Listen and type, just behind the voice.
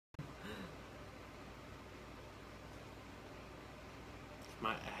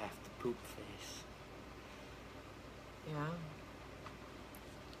poop face. Yeah.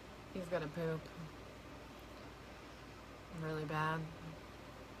 He's gonna poop. Really bad.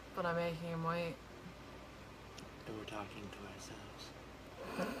 But I'm making him wait. And we're talking to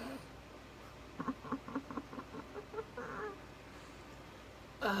ourselves.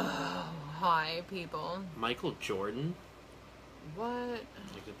 Oh, hi, people. Michael Jordan? What?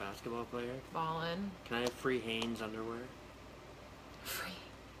 Like the basketball player? Ballin'. Can I have free Hanes underwear? Free.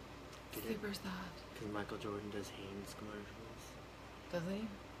 Get Super it? soft. Because Michael Jordan does Hanes commercials. Does he? Yeah.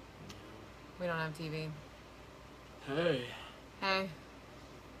 We don't have TV. Hey. Hey.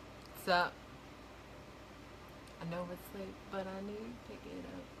 What's up? I know it's late, but I need to pick it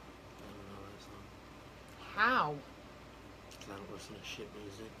up. I don't know that song. How? Because I don't listen to shit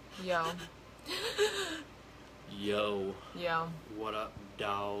music. Yo. Yo. Yo. What up,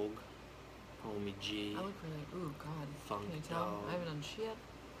 dog? Homie G. I look really... Ooh, God. Funk Can you tell? dog. I haven't done shit.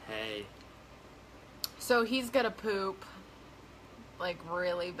 Hey. So he's gonna poop. Like,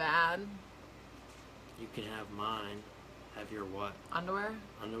 really bad. You can have mine. Have your what? Underwear?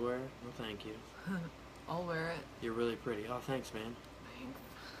 Underwear? No, thank you. I'll wear it. You're really pretty. Oh, thanks, man. Thanks.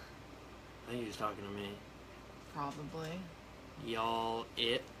 I think he was talking to me. Probably. Y'all,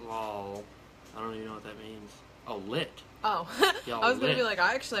 it, lol. I don't even know what that means. Oh, lit. Oh. Y'all I was gonna lit. be like,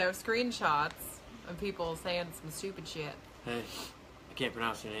 I actually have screenshots of people saying some stupid shit. Hey, I can't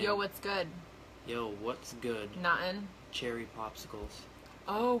pronounce your name. Yo, what's good? Yo, what's good? Nothing. Cherry popsicles.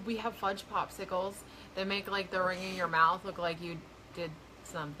 Oh, we have fudge popsicles. They make like the ring in your mouth look like you did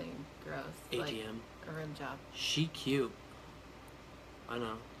something gross. ATM. Like a rim job. She cute. I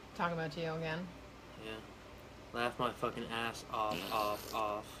know. Talking about you again. Yeah. Laugh my fucking ass off.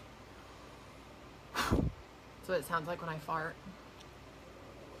 That's what it sounds like when I fart.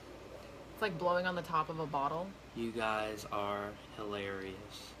 It's like blowing on the top of a bottle. You guys are hilarious.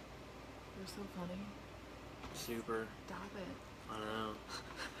 You're so funny. Super. Stop it. I know.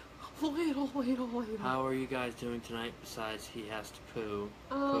 Little. How are you guys doing tonight besides he has to poo?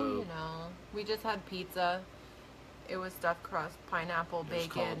 Oh, Poo. you know. We just had pizza. It was stuffed crust, pineapple, It's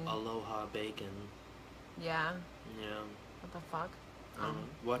called bacon. Aloha Bacon. Yeah. Yeah. What the fuck?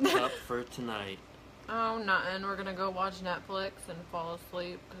 What's up for tonight? Oh, nothing. We're gonna go watch Netflix and fall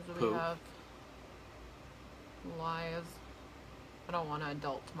asleep because we Poop. have lives. I don't want to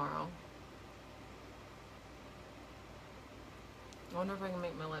adult tomorrow. I wonder if I can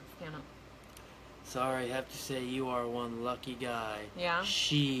make my lips stand up. Sorry, I have to say you are one lucky guy. Yeah?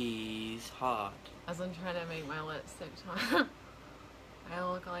 She's hot. As I'm trying to make my lips stick to I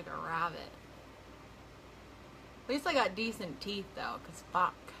look like a rabbit. At least I got decent teeth though, because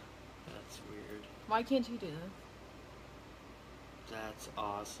fuck. That's weird. Why can't you do this? That's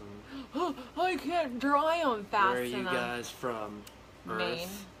awesome. I can't dry them fast Where are you enough. guys from? Earth? Maine.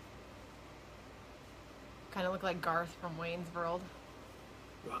 Kind of look like Garth from Wayne's World.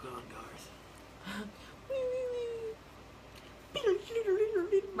 Rock on, Garth.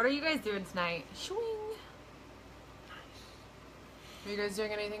 What are you guys doing tonight? Swing. Are you guys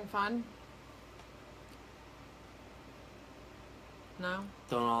doing anything fun? No?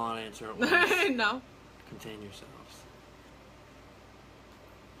 Don't all answer at once. No. Contain yourselves.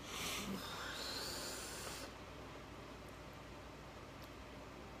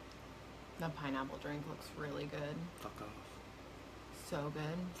 The pineapple drink looks really good. Fuck off. So good.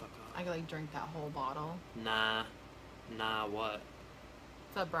 Fuck off. I could like drink that whole bottle. Nah. Nah, what?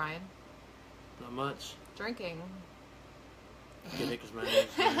 What's up, Brian? Not much. Drinking. Get it, because my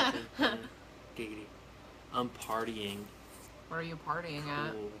name's Giggity. I'm partying. Where are you partying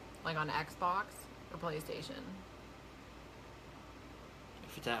at? Cool. Like on Xbox or PlayStation?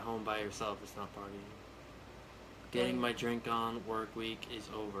 If it's at home by yourself, it's not partying. Getting my drink on, work week is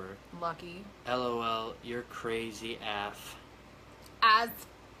over. Lucky. LOL, you're crazy AF. As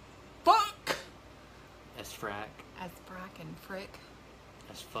fuck! As frack. As frack and frick.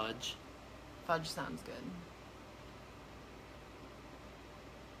 As fudge. Fudge sounds good.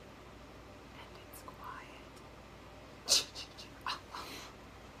 And it's quiet.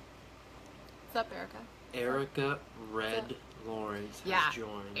 What's up, Erica? Erica Red Lawrence has Yeah.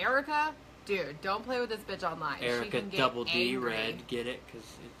 joined. Erica, dude, don't play with this bitch online. she Erica can get double D angry. Red, get it? Because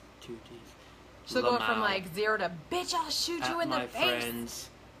it's two D's. She'll go from Lamau. like 0 to bitch, I'll shoot you At in my the face. friends,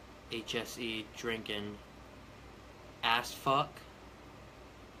 HSE drinking ass fuck.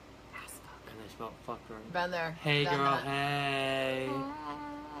 Ass fuck. And they spelled fuck wrong. Been there. Hey done girl, that. hey.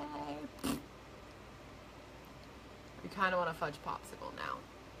 Hey. You kind of want a fudge popsicle now.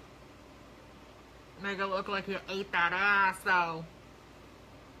 Make it look like you ate that ass, though.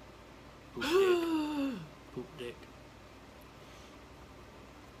 Poop dick. Poop dick.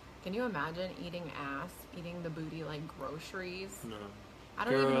 Can you imagine eating ass, eating the booty like groceries? No. I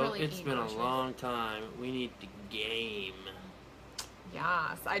don't Girl, even really it's eat been groceries. a long time. We need to game.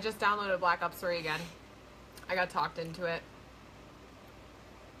 Yes, I just downloaded Black Ops 3 again. I got talked into it.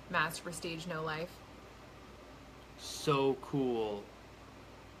 Master Prestige, no life. So cool.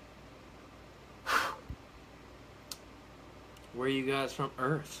 Where are you guys from?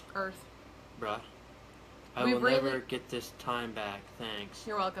 Earth. Earth. Bruh. I We will really- never get this time back. Thanks.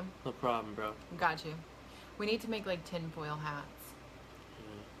 You're welcome. No problem, bro. Got you. We need to make like tinfoil hats.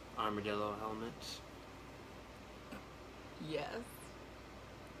 Yeah. Armadillo helmets. Yes.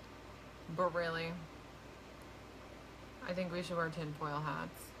 But really, I think we should wear tinfoil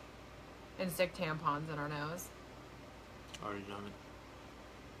hats and stick tampons in our nose. Already done it.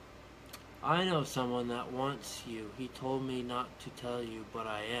 I know someone that wants you. He told me not to tell you, but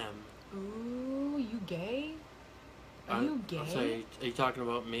I am. Ooh, you gay? Are you gay? I'm sorry, are you talking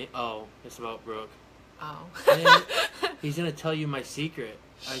about me? Oh, it's about Brooke. Oh. Man, he's gonna tell you my secret.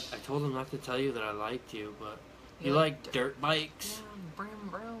 I told him not to tell you that I liked you, but you like dirt bikes? Yeah, brum,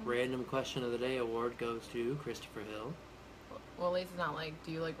 brum. Random question of the day award goes to Christopher Hill. Well, at least it's not like,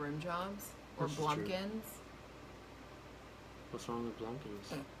 do you like rim jobs? Or This is true. blumpkins? What's wrong with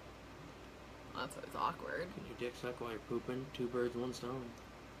Blumpkins? That's always awkward. Get your dick sucked while you're pooping. 2 birds, 1 stone.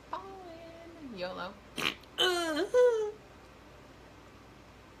 Fallin'. YOLO.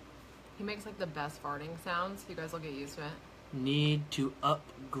 He makes like the best farting sounds. You guys will get used to it. Need to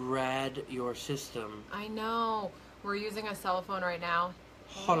upgrade your system. I know. We're using a cell phone right now.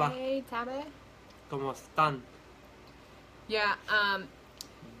 Hola. Hey, Tabe. ¿Cómo están? Yeah,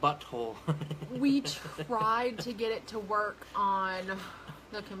 Butthole. we tried to get it to work on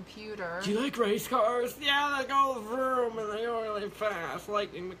the computer. Do you like race cars? Yeah, they go vroom and they go really fast.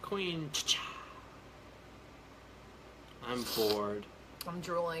 Lightning McQueen. Cha-cha. I'm bored. I'm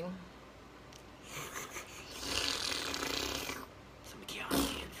drooling. Some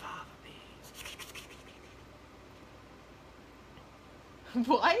Chianti and fava beans.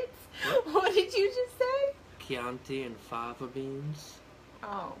 What? What did you just say? Chianti and fava beans.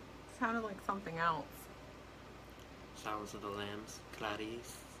 Oh, sounded like something else. Silence of the Lambs.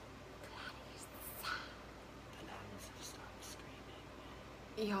 Clarice. The lambs have stopped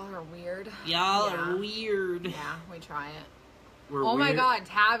screaming. Y'all are weird. Y'all Yeah. are weird. Yeah, we try it. We're Oh my weird. god,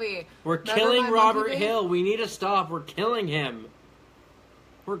 Tabby. We're Remember killing my Robert monkey face? Hill. We need to stop. We're killing him.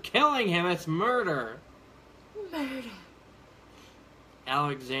 We're killing him. It's murder. Murder.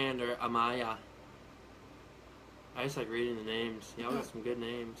 Alexander Amaya. I just like reading the names. Y'all got some good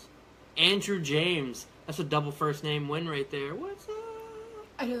names. Andrew James. That's a double first name win right there. What's up?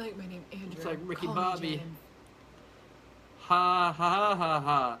 I do like my name Andrew. It's like Ricky Call me Bobby. James. Ha ha ha ha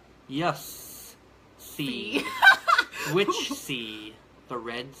ha. Yes. C. Which C? The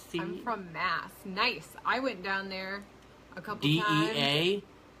Red Sea? I'm from Mass. Nice. I went down there a couple times. DEA?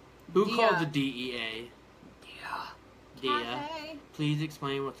 Who Dia. called the DEA? Yeah. Dia. Cafe. Please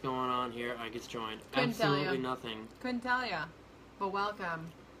explain what's going on here. I get joined. Couldn't tell Absolutely ya. nothing. Couldn't tell ya. But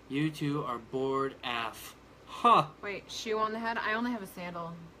welcome. You two are bored AF. Huh. Wait, shoe on the head? I only have a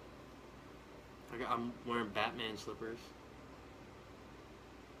sandal. I'm wearing Batman slippers.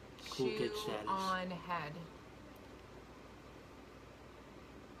 Cool shoe kid status. on head.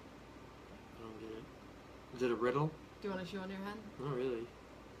 I don't get it. Is it a riddle? Do you want a shoe on your head? Not really.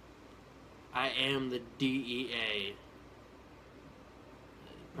 I am the DEA.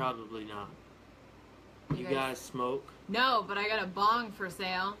 Probably not. You guys smoke? No, but I got a bong for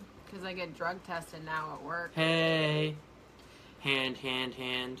sale because I get drug tested now at work. Hey. Hand.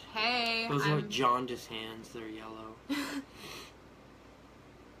 Hey, Those are like jaundice hands. They're yellow.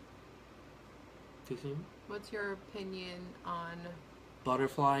 Too soon? What's your opinion on...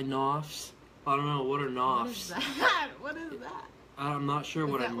 Butterfly knofs? I don't know. What are What is knofs? that? What is that? I'm not sure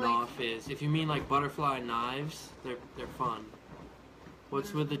Is what a that like- knof is. If you mean like butterfly knives, they're fun.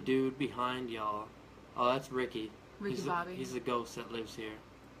 What's with the dude behind y'all? Oh, that's Ricky. Ricky Bobby. He's the ghost that lives here.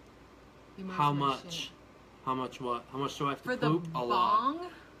 He moves How my much? shit. How much what? How much do I have to For the poop? A lot. bong,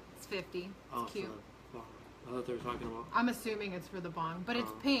 it's 50. It's Oh, cute. for the bong. I thought they were talking about. I'm assuming it's for the bong, but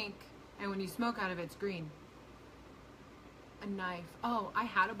it's Oh. pink, and when you smoke out of it, it's green. A knife. Oh, I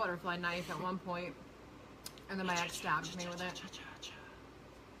had a butterfly knife at one point, and then my ex stabbed me with it.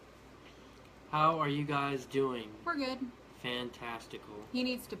 How are you guys doing? We're good. Fantastical. He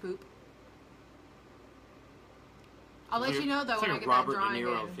needs to poop. I'll let It's you know though it's when I like get a Robert that drawing De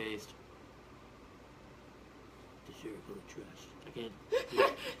Niro in. faced. The circle of trust. I can't.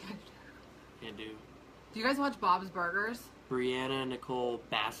 Can't do. Do you guys watch Bob's Burgers? Brianna Nicole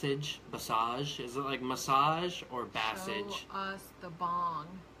Bassage. Is it like massage or Show Bassage? us the bong.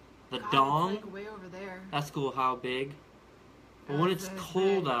 The God, dong. It's like way over there. That's cool. How big? But when it's It's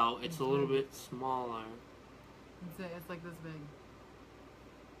cold big. out, it's a little big. bit smaller. It's like this big.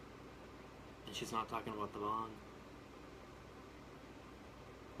 And she's not talking about the bong.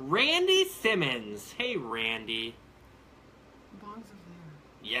 Randy Simmons. Hey, Randy. The bong's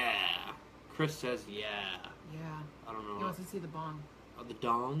over Yeah. Chris says yeah. there. Yeah. I don't know. He wants to see the bong. The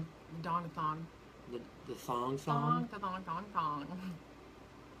dong? The dong thong. The thong? Thong, the thong, thong, thong.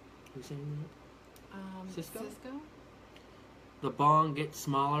 Who's saying that? Cisco? The bong gets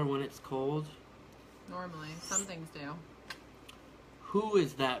smaller when it's cold. Normally. Some things do. Who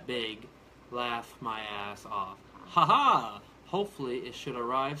is that big? Laugh my ass off. Haha! Hopefully it should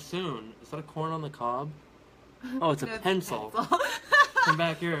arrive soon. Is that a corn on the cob? Oh, it's a pencil. Come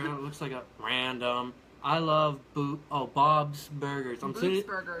back here. It looks like a random. I love Bob's Burgers. Boobs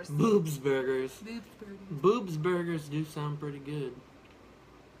Burgers. Boobs Burgers. Boobs Burgers. Boobs Burgers do sound pretty good.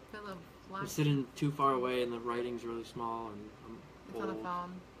 Full of I'm flash. sitting too far away and the writing's really small and I'm It's old. on the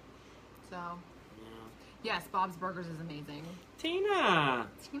phone. So, Yeah. yes, Bob's Burgers is amazing. Tina!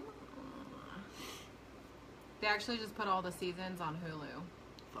 They actually just put all the seasons on Hulu,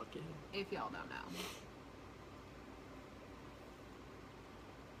 Fuck yeah. if y'all don't know.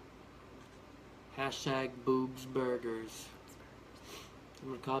 Hashtag Boobs Burgers. I'm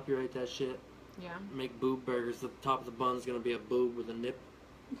gonna copyright that shit. Yeah. Make boob burgers. The top of the bun's gonna be a boob with a nip.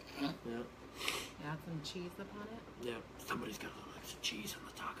 Yeah. Add some cheese upon it. Yeah. Somebody's got a little extra cheese on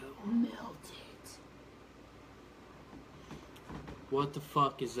the taco. Melt it. What the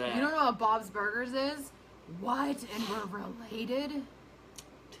fuck is that? You don't know what Bob's Burgers is? What? And we're related?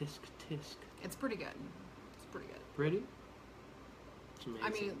 Tisk tisk. It's pretty good. It's pretty good. Pretty? It's amazing. I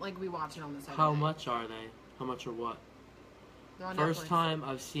mean, like, we watch it on the side. How much are they? How much or what? They're on First Netflix. time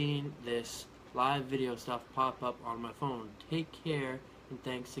I've seen this live video stuff pop up on my phone. Take care and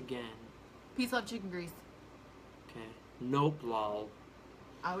thanks again. Peace, love, chicken grease. Okay. Nope, lol.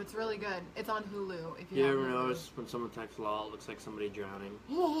 Oh, it's really good. It's on Hulu. If You have ever Hulu. notice when someone types lol, it looks like somebody drowning?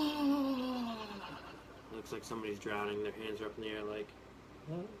 It looks like somebody's drowning. Their hands are up in the air like,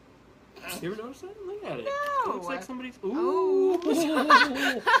 what? You ever notice that? Look at it. No. It looks like somebody's... Ooh.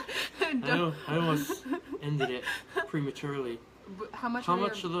 Ooh. I almost ended it prematurely. How much? How are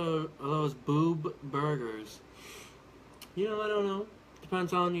much your... are those boob burgers? You know, I don't know.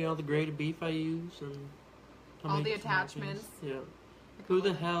 Depends on, the grade of beef I use and how All many the attachments. Yeah. Who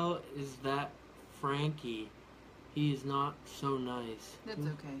the hell is that Frankie? He is not so nice. That's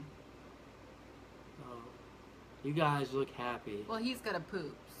okay. Oh. You guys look happy. Well, he's got a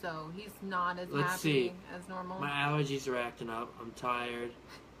poop, so he's not as Let's happy see. as normal. My allergies are acting up. I'm tired.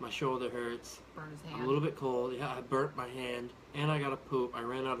 My shoulder hurts. Burn his I'm hand. a little bit cold. Yeah, I burnt my hand. And I got a poop. I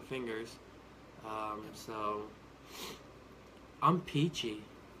ran out of fingers. So... I'm peachy.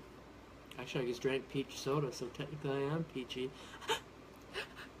 Actually, I just drank peach soda, so technically I am peachy.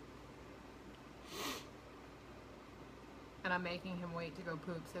 And I'm making him wait to go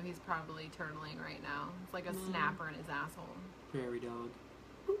poop, so he's probably turtling right now. It's like a snapper in his asshole. Prairie dog.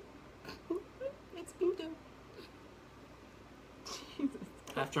 It's Budo. Jesus.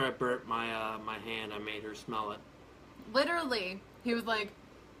 After I burnt my my hand, I made her smell it. Literally, he was like,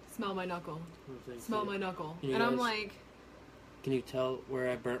 "Smell my knuckle. Smell my knuckle." Can you And I'm guys- like, Can you tell where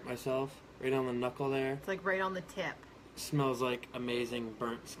I burnt myself? Right on the knuckle there. it's like right on the tip. Smells like amazing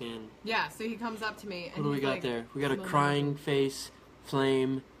burnt skin. Yeah. So he comes up to me and What do we he's got like, there? We got a "Smell my crying knuckle." face,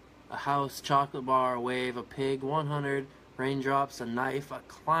 flame, a house, chocolate bar, a wave, a pig, 100, raindrops, a knife, a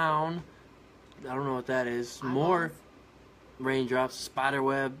clown. I don't know what that is. More Eyeballs. raindrops, spider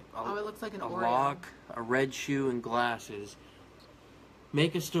web, Oh, it looks like an a Oreo. lock, a red shoe, and glasses.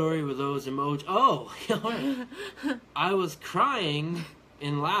 Make a story with those emojis. Oh, I was crying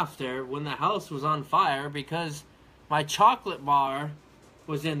in laughter when the house was on fire because my chocolate bar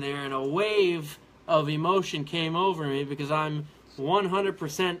was in there and a wave of emotion came over me because I'm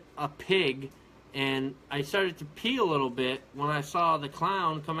 100% a pig. And I started to pee a little bit when I saw the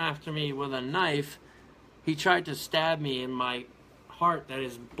clown come after me with a knife. He tried to stab me in my heart that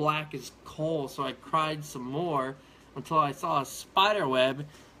is black as coal, so I cried some more until I saw a spider web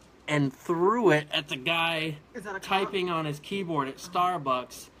and threw it at the guy Is that a cop? typing on his keyboard at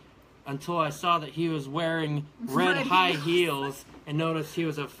Starbucks until I saw that he was wearing red high heels and noticed he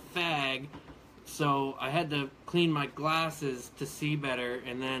was a fag. So I had to clean my glasses to see better,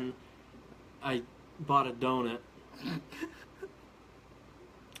 and then I bought a donut.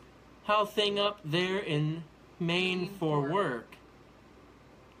 How thing up there in Maine for work?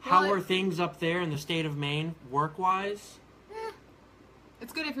 How Well, are things up there in the state of Maine work-wise?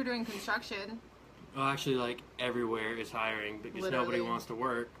 It's good if you're doing construction. Well, actually, like, everywhere is hiring because nobody Literally. wants to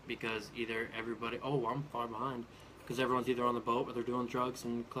work because either everybody... Oh, I'm far behind. Because everyone's either on the boat or they're doing drugs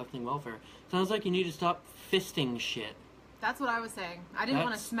and collecting welfare. Sounds like you need to stop fisting shit. That's what I was saying. I didn't want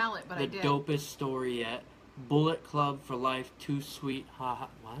to That's smell it, but I did. The dopest story yet. Bullet Club for life, too sweet, haha.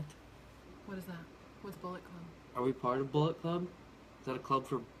 What? What is that? What's Bullet Club? Are we part of Bullet Club? Is that a club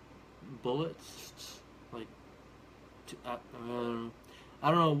for bullets? Like, I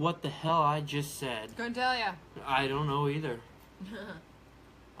don't know what the hell I just said. Couldn't tell ya. I don't know either.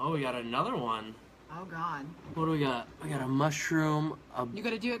 Oh, we got another one. Oh, God. What do we got? We got a mushroom. You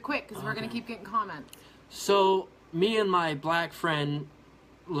gotta do it quick, because we're gonna keep getting comments. So, me and my black friend,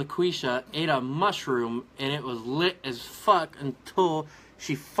 LaQuisha, ate a mushroom, and it was lit as fuck until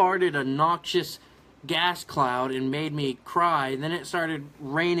she farted a noxious gas cloud and made me cry. Then it started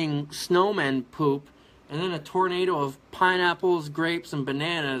raining snowman poop, and then a tornado of pineapples, grapes, and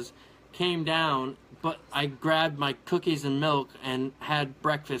bananas came down, but I grabbed my cookies and milk and had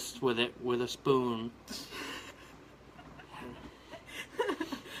breakfast with it with a spoon.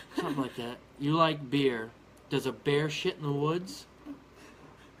 Something like that. You like beer. Does a bear shit in the woods?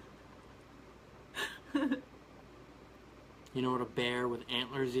 You know what a bear with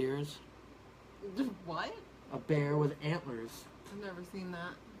antlers is? What? A bear with antlers. I've never seen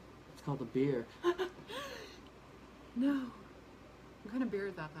that. It's called a beer. No. What kind of beer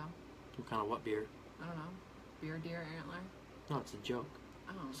is that, though? What kind of what beer? I don't know. Beer, deer, antler? No, it's a joke.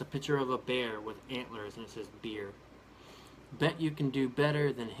 Oh. It's a picture of a bear with antlers and it says beer. Bet you can do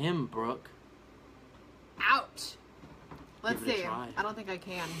better than him, Brooke. Ouch! Let's Give it a see. try. I don't think I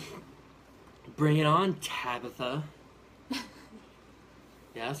can. Bring it on, Tabitha.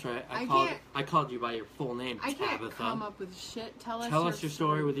 Yeah, that's right. I called you by your full name, I Tabitha. can't come up with shit. Tell us your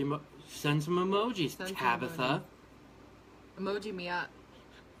story with send some emojis, Send some Tabitha. Emoji me up.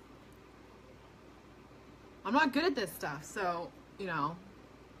 I'm not good at this stuff, so, you know.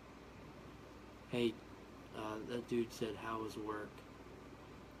 Hey, that dude said, how was work?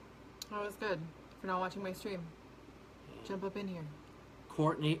 Oh, it's good. For not watching my stream. Yeah. Jump up in here.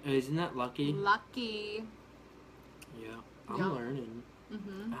 Courtney, isn't that lucky? Lucky. Yeah, I'm learning.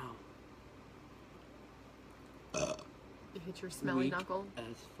 Mm-hmm. Ow. You hit your smelly Weak knuckle.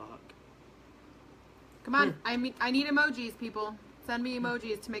 as fuck. Come on, I need emojis, people. Send me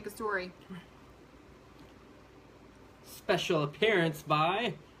emojis to make a story. Special appearance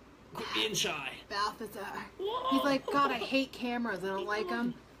by Quit Being Shy. Balthazar. He's like, God, I hate cameras. I don't like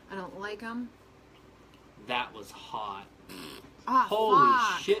them. I don't like them. That was hot. Ah, Holy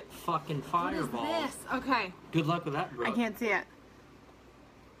fuck. shit, fucking fireball. What is this? Okay. Good luck with that, bro. I can't see it.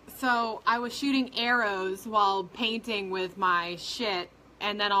 So I was shooting arrows while painting with my shit,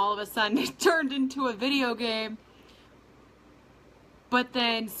 and then all of a sudden it turned into a video game. But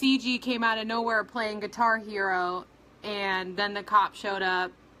then CG came out of nowhere playing Guitar Hero, and then the cop showed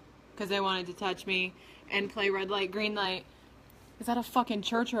up because they wanted to touch me and play red light, green light. Is that a fucking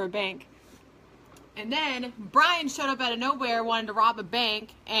church or a bank? And then Brian showed up out of nowhere, wanted to rob a bank,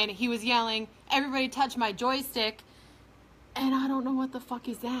 and he was yelling, "Everybody touch my joystick." And I don't know what the fuck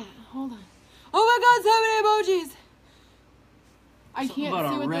is that. Hold on. Oh my god, so many emojis! I Something can't about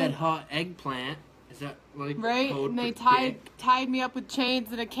see a what red hot eggplant. Is that like right? code And they for dick? tied me up with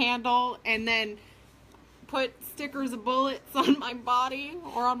chains and a candle, and then put stickers of bullets on my body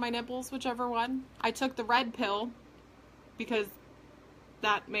or on my nipples, whichever one. I took the red pill because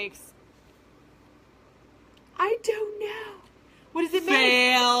that makes... I don't know. What does it make?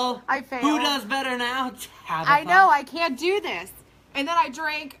 Fail. I failed. Who does better now? Tabitha. I know, I can't do this. And then I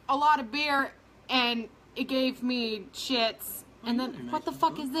drank a lot of beer, and it gave me shits. And then, what the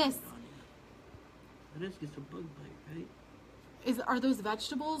fuck is this? That is just a bug bite, right? Are those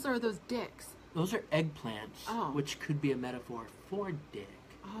vegetables or are those dicks? Those are eggplants, Oh. which could be a metaphor for dick.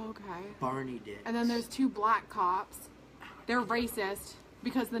 Oh, okay. Barney dick. And then there's two black cops. They're racist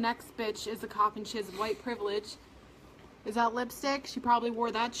because the next bitch is a cop and she has white privilege. Is that lipstick? She probably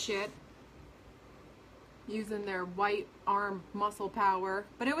wore that shit. Using their white arm muscle power.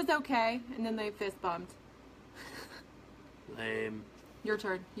 But it was okay. And then they fist bumped. Lame. Your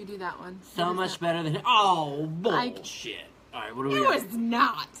turn. You do that one. So What is much that? better than... Oh, bullshit. Alright, what do we It got? was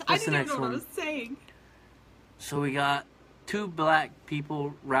not. I What's the didn't even next know what I one? was saying. So we got two black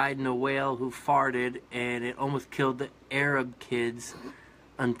people riding a whale who farted, and it almost killed the Arab kids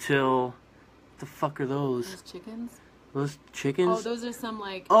until... What the fuck are those? Those chickens? Those chickens? Oh, those are some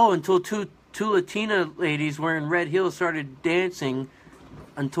like... Oh, until two Latina ladies wearing red heels started dancing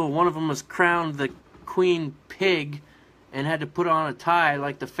until one of them was crowned the queen pig and had to put on a tie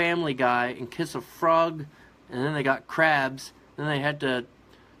like the Family Guy and kiss a frog, and then they got crabs, and then they had to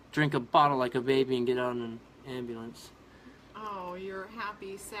drink a bottle like a baby and get on an ambulance. Oh, you're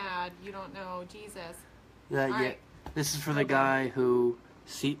happy, sad. You don't know Jesus. Yeah. Right. This is for the guy who...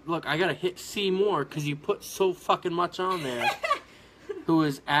 See, look, I gotta hit C more because you put so fucking much on there. Who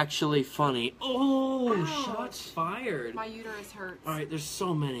is actually funny. Oh, Ouch. shots fired. My uterus hurts. Alright, there's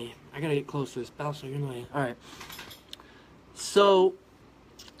so many. I gotta get close to this. Balso, you're in the way. Alright. So,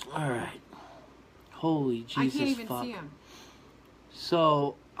 alright. Holy Jesus, I can't even fuck. see him.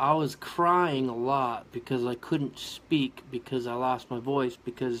 So, I was crying a lot because I couldn't speak because I lost my voice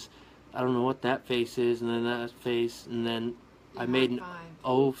because I don't know what that face is and then that face and then I made an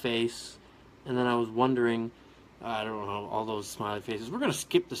O face and then I was wondering, I don't know, all those smiley faces. We're going to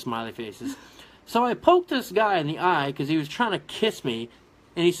skip the smiley faces. So I poked this guy in the eye because he was trying to kiss me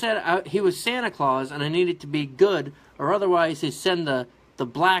and he said he was Santa Claus and I needed to be good or otherwise he'd send the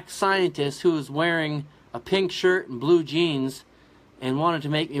black scientist who was wearing a pink shirt and blue jeans and wanted to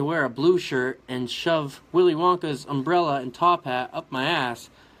make me wear a blue shirt and shove Willy Wonka's umbrella and top hat up my ass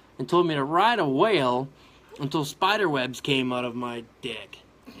and told me to ride a whale until spider webs came out of my dick.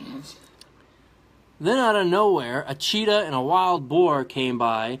 Then out of nowhere, a cheetah and a wild boar came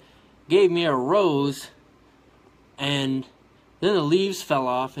by, gave me a rose, and then the leaves fell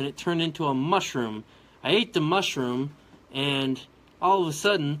off and it turned into a mushroom. I ate the mushroom and all of a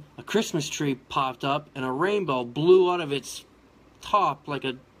sudden a Christmas tree popped up and a rainbow blew out of its top like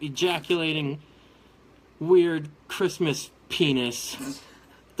a ejaculating weird Christmas penis.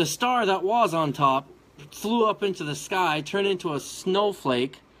 The star that was on top flew up into the sky, turned into a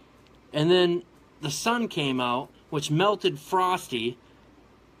snowflake, and then the sun came out, which melted Frosty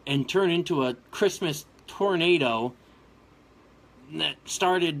and turned into a Christmas tornado that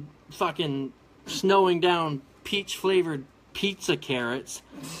started fucking snowing down peach-flavored pizza carrots.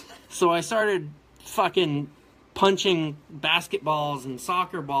 So I started fucking punching basketballs and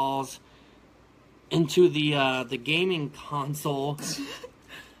soccer balls into the gaming console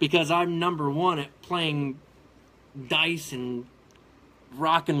because I'm number one at playing dice and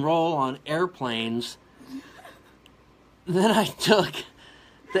rock and roll on airplanes. Then I took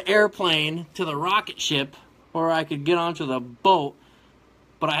the airplane to the rocket ship where I could get onto the boat,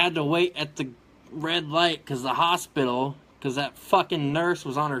 but I had to wait at the red light because the hospital, because that fucking nurse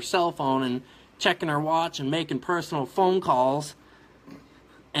was on her cell phone and checking her watch and making personal phone calls,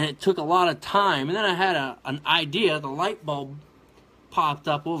 and it took a lot of time. And then I had an idea. The light bulb popped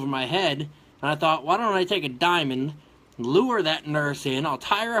up over my head, and I thought, why don't I take a diamond, lure that nurse in, I'll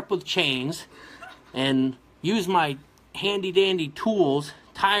tie her up with chains, and use my handy-dandy tools,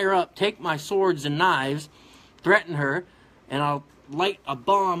 tie her up, take my swords and knives, threaten her, and I'll light a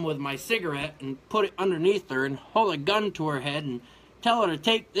bomb with my cigarette and put it underneath her and hold a gun to her head and tell her to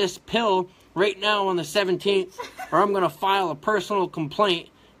take this pill right now on the 17th, or I'm going to file a personal complaint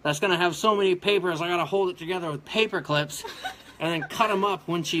that's going to have so many papers I got to hold it together with paper clips and then cut them up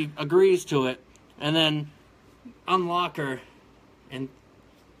when she agrees to it, and then unlock her and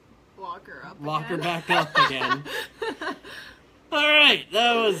lock her back up again. Alright,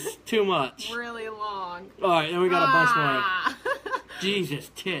 that was too much. Really long. Alright, then we got a bunch more.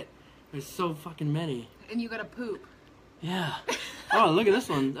 Jesus, tit. There's so fucking many. And you gotta poop. Yeah. Oh, look at this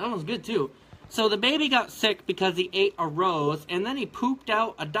one. That one's good too. So the baby got sick because he ate a rose, and then he pooped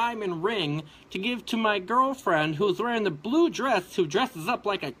out a diamond ring to give to my girlfriend who's wearing the blue dress, who dresses up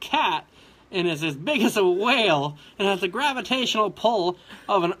like a cat and is as big as a whale and has the gravitational pull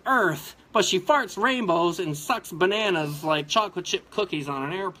of an earth, but she farts rainbows and sucks bananas like chocolate chip cookies on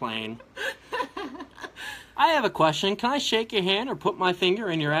an airplane. I have a question. Can I shake your hand or put my finger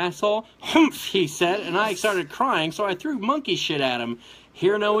in your asshole? Humph, he said, and I started crying, so I threw monkey shit at him.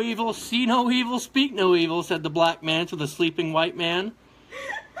 Hear no evil, see no evil, speak no evil, said the black man to the sleeping white man.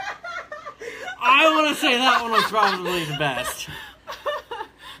 I want to say that one was probably the best.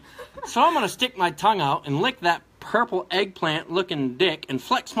 So I'm going to stick my tongue out and lick that purple eggplant-looking dick and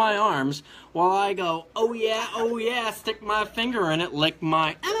flex my arms while I go, oh yeah, stick my finger in it, lick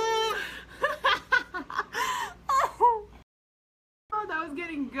my... Oh, that was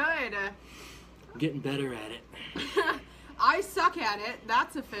getting good. Getting better at it. I suck at it.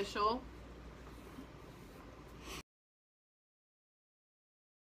 That's official.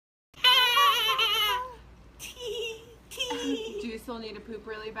 Do you still need to poop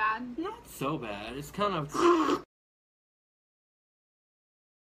really bad? Not so bad. It's kind of...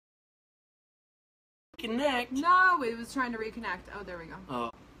 Connect. No, it was trying to reconnect. Oh, there we go. Oh.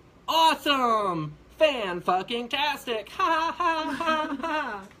 Awesome! Fan-fucking-tastic! Ha ha ha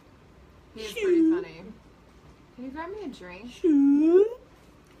ha! He is pretty funny. Can you grab me a drink?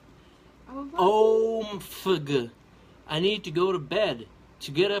 Oh, fug. I need to go to bed.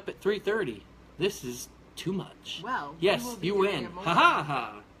 to get up at 3:30. This is too much. Well, yes, we will be you doing win. it more. Ha ha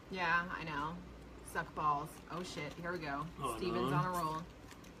ha. Yeah, I know. Suck balls. Oh shit, here we go. Oh, Steven's no. on a roll.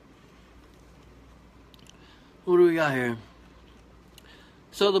 What do we got here?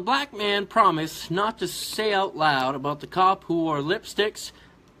 So the black man promised not to say out loud about the cop who wore lipsticks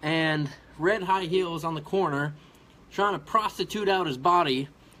and red high heels on the corner trying to prostitute out his body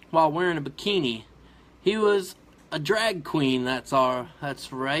while wearing a bikini. He was a drag queen, that's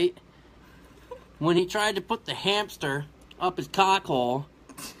right. When he tried to put the hamster up his cockhole,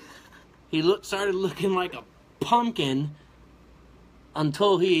 he started looking like a pumpkin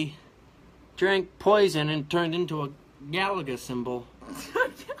until he drank poison and turned into a Galaga symbol. I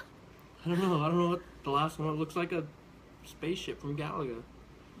don't know what the last one looks like. A spaceship from Galaga.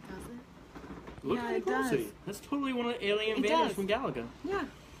 Does it? Look Yeah, at it closely. does. That's totally one of the alien It invaders does. from Galaga. Yeah,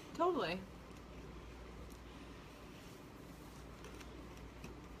 totally.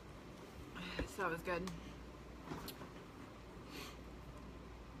 So it was good.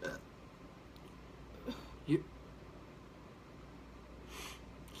 You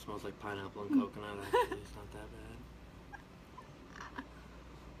smells like pineapple and coconut. Actually, it's not that bad.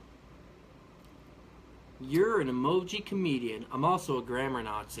 You're an emoji comedian. I'm also a grammar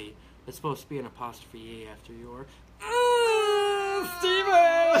Nazi. It's supposed to be an apostrophe A after your. Steven!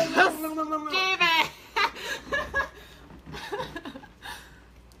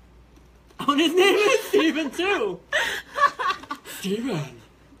 Oh, his name is Steven too. Steven.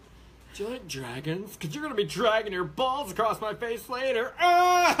 Do you like dragons? Because you're going to be dragging your balls across my face later.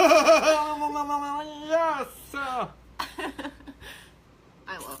 Yes! I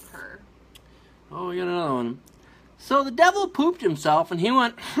love her. Oh, we got another one. So the devil pooped himself and he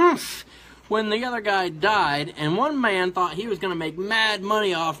went, humph, when the other guy died. And one man thought he was going to make mad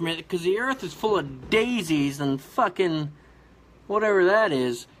money off of it because the earth is full of daisies and fucking whatever that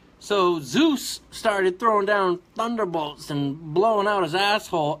is. So Zeus started throwing down thunderbolts and blowing out his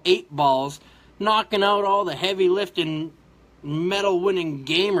asshole 8 balls, knocking out all the heavy lifting, medal winning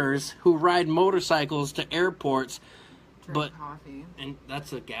gamers who ride motorcycles to airports. Drink coffee. And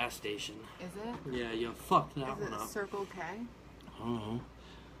that's a gas station. Is it? Yeah, you fucked that Is one it up. Circle K? I don't know.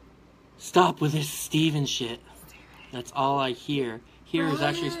 Stop with this Steven shit. That's all I hear. Here is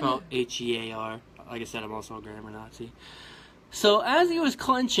actually spelled H-E-A-R. Like I said, I'm also a grammar Nazi. So as he was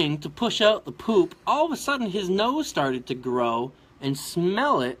clenching to push out the poop, all of a sudden his nose started to grow and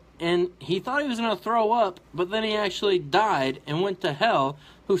smell it, and he thought he was going to throw up, but then he actually died and went to hell,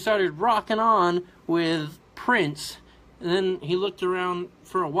 who started rocking on with Prince. And then he looked around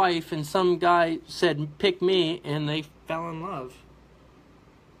for a wife, and some guy said, "Pick me," and they fell in love.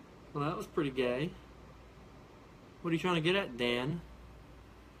 Well, that was pretty gay. What are you trying to get at, Dan?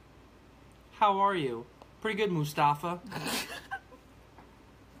 How are you? Pretty good, Mustafa.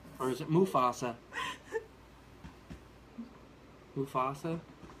 Or is it Mufasa? Mufasa?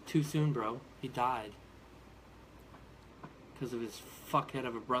 Too soon, bro. He died. Because of his fuckhead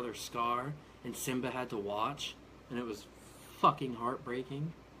of a brother, Scar, and Simba had to watch, and it was fucking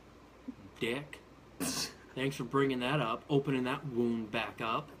heartbreaking. Dick. Thanks for bringing that up, opening that wound back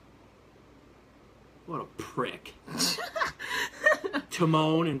up. What a prick.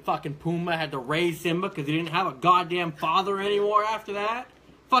 Timon and fucking Pumbaa had to raise Simba because he didn't have a goddamn father anymore after that.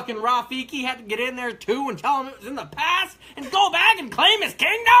 Fucking Rafiki had to get in there too and tell him it was in the past and go back and claim his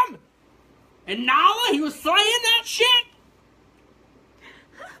kingdom. And Nala, he was slaying that shit.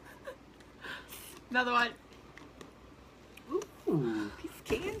 Another one. Ooh, piece of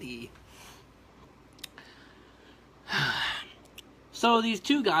candy. So these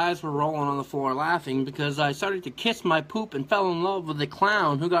two guys were rolling on the floor laughing because I started to kiss my poop and fell in love with the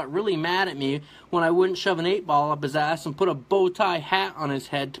clown who got really mad at me when I wouldn't shove an 8-ball up his ass and put a bow tie hat on his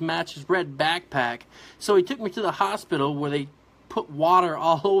head to match his red backpack. So he took me to the hospital where they put water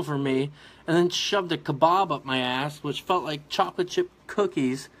all over me and then shoved a kebab up my ass, which felt like chocolate chip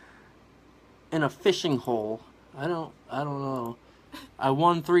cookies in a fishing hole. I don't know. I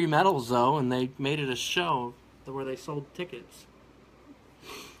won 3 medals though, and they made it a show where they sold tickets.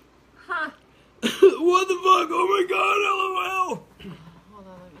 Huh. What the fuck? Oh my god, LOL! Hold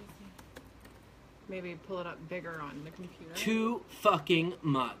on, let me see. Maybe pull it up bigger on the computer. Too fucking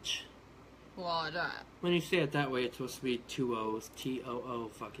much. What? When you say it that way, it's supposed to be 2 O's.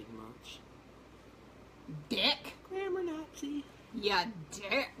 T-O-O fucking much. Dick? Grammar Nazi. Yeah,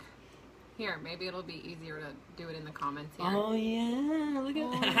 dick. Here, maybe it'll be easier to do it in the comments here. Oh yeah, look at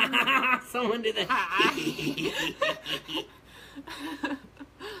that. Someone did that.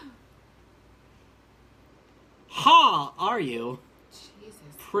 Ha, are you? Jesus.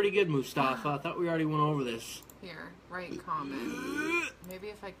 Pretty good, Mustafa. I thought we already went over this. Here, write comment. Maybe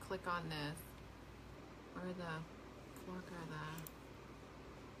if I click on this. Where the fuck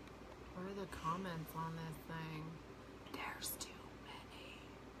where are the comments on this thing? There's too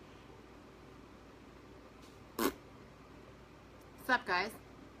many. What's up, guys?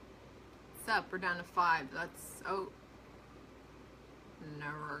 What's up? We're down to 5. That's,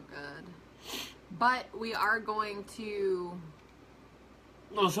 never good. But we are going to...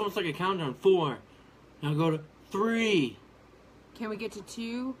 Oh, it's almost like a countdown. 4. Now go to 3. Can we get to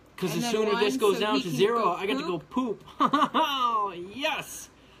 2? Because as soon as this goes down to 0, I get to go poop. Yes!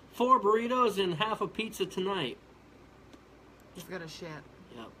 4 burritos and half a pizza tonight. He's got a shit.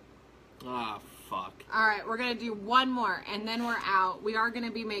 Yep. Ah, fuck. Alright, we're going to do one more, and then we're out. We are going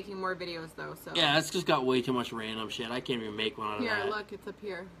to be making more videos, though, so... Yeah, it's just got way too much random shit. I can't even make one out of that. Here, look, it's up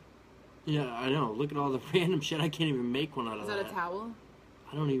here. Yeah, I know. Look at all the random shit. I can't even make one out of that. Is that a towel?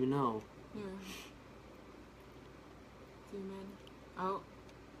 I don't even know. Here. Zoom in. Oh,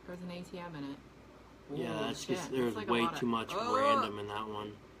 there's an ATM in it. Yeah, Holy that's shit. just, there's like way too much random in that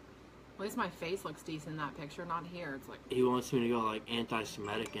one. At least my face looks decent in that picture, not here. It's like... He wants me to go, like,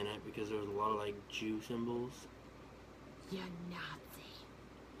 anti-Semitic in it because there was a lot of, like, Jew symbols. Yeah, Nazi.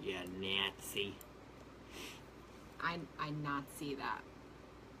 Yeah, Nazi. I not see that.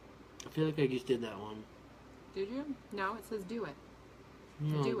 I feel like I just did that one. Did you? No, it says do it.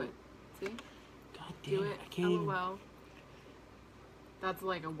 No. Do it. See? God damn Do it. it. I can't even... LOL. That's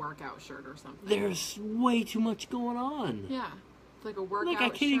like a workout shirt or something. There's way too much going on. Yeah. It's like a workout Like, I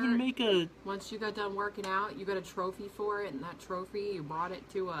can't shirt. even make a... Once you got done working out, you got a trophy for it, and that trophy, you brought it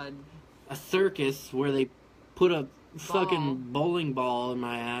to a circus where they put a fucking bowling ball in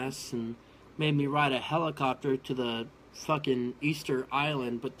my ass and made me ride a helicopter to the fucking Easter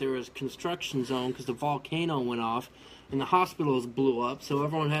Island, but there was construction zone because the volcano went off and the hospitals blew up, so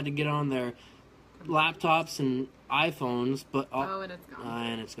everyone had to get on their laptops and iPhones, but... and it's gone.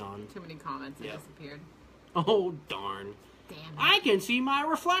 And it's gone. Too many comments, it disappeared. Oh, darn. Damn it. I can see my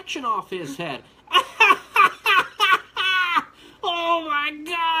reflection off his head. Oh my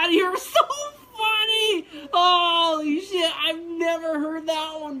god, you're so funny! Holy shit, I've never heard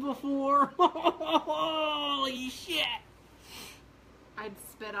that one before. Holy shit. I'd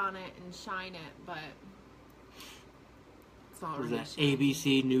spit on it and shine it, but it's all Was really that shiny.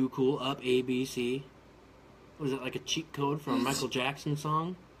 ABC New Cool Up ABC? Was it like a cheat code for a Michael Jackson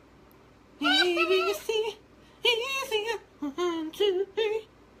song? ABC, easy, 1, 2, 3.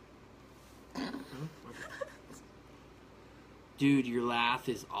 Dude, your laugh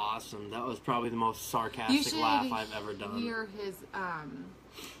is awesome. That was probably the most sarcastic laugh I've ever done. You should hear his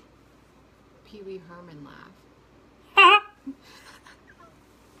Pee Wee Herman laugh.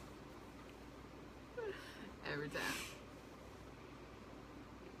 Every time.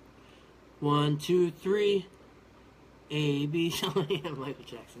 1, 2, 3. A, B. Yeah, Michael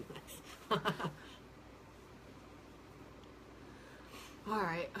Jackson. Nice.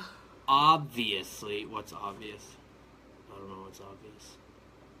 Alright. Obviously. What's obvious? I don't know what's obvious.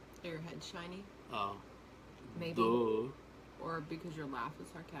 Your head's shiny? Oh. Maybe. Duh. Or because your laugh is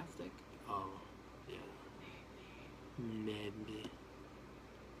sarcastic. Oh. Yeah. Maybe.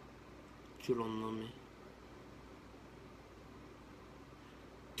 You don't know me.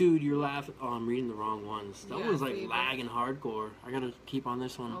 Dude, you're laughing. Oh, I'm reading the wrong ones. That Yeah, one's like see, lagging hardcore. I gotta keep on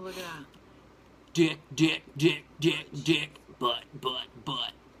this one. Oh, look at that. Dick, dick, dick, dick, dick. Butt, butt,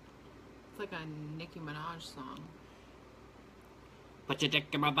 butt. It's like a Nicki Minaj song. Put your dick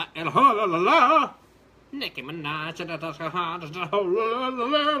in my butt and la la la la. Nicki Minaj and la la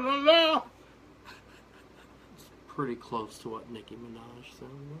la la. It's pretty close to what Nicki Minaj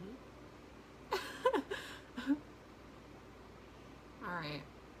sounds like. Alright.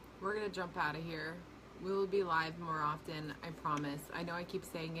 We're gonna jump out of here. We will be live more often, I promise. I know I keep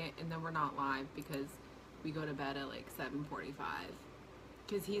saying it and then we're not live because we go to bed at like 7:45.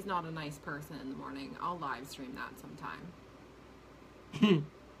 Because he's not a nice person in the morning. I'll live stream that sometime.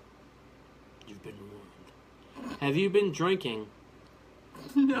 You've been warned. Have you been drinking?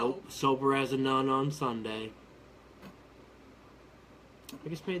 No. Nope. Sober as a nun on Sunday. I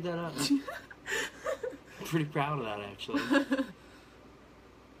just made that up. I'm pretty proud of that, actually.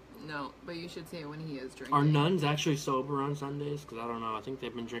 No, but you should say it when he is drinking. Are nuns actually sober on Sundays? Because I don't know. I think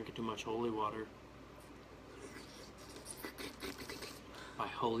they've been drinking too much holy water. By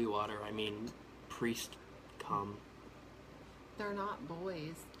holy water, I mean priest cum. They're not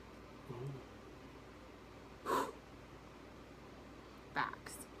boys.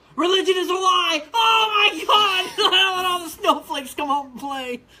 Facts. Religion is a lie! Oh my god! Let all the snowflakes come out and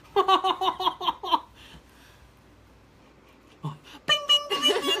play! Bing, bing, bing,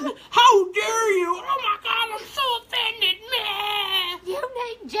 bing, bing! How dare you! Oh my god, I'm so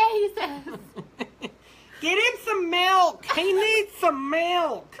he says. Get him some milk. He needs some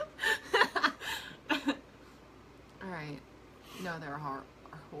milk. Alright. No, they're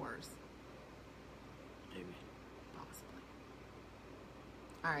whores. Maybe. Possibly.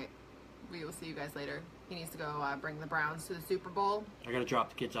 Alright. We will see you guys later. He needs to go bring the Browns to the Super Bowl. I gotta drop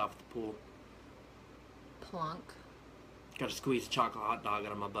the kids off at the pool. Plunk. Gotta squeeze a chocolate hot dog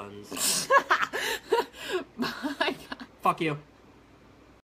out of my buns. My God. Fuck you.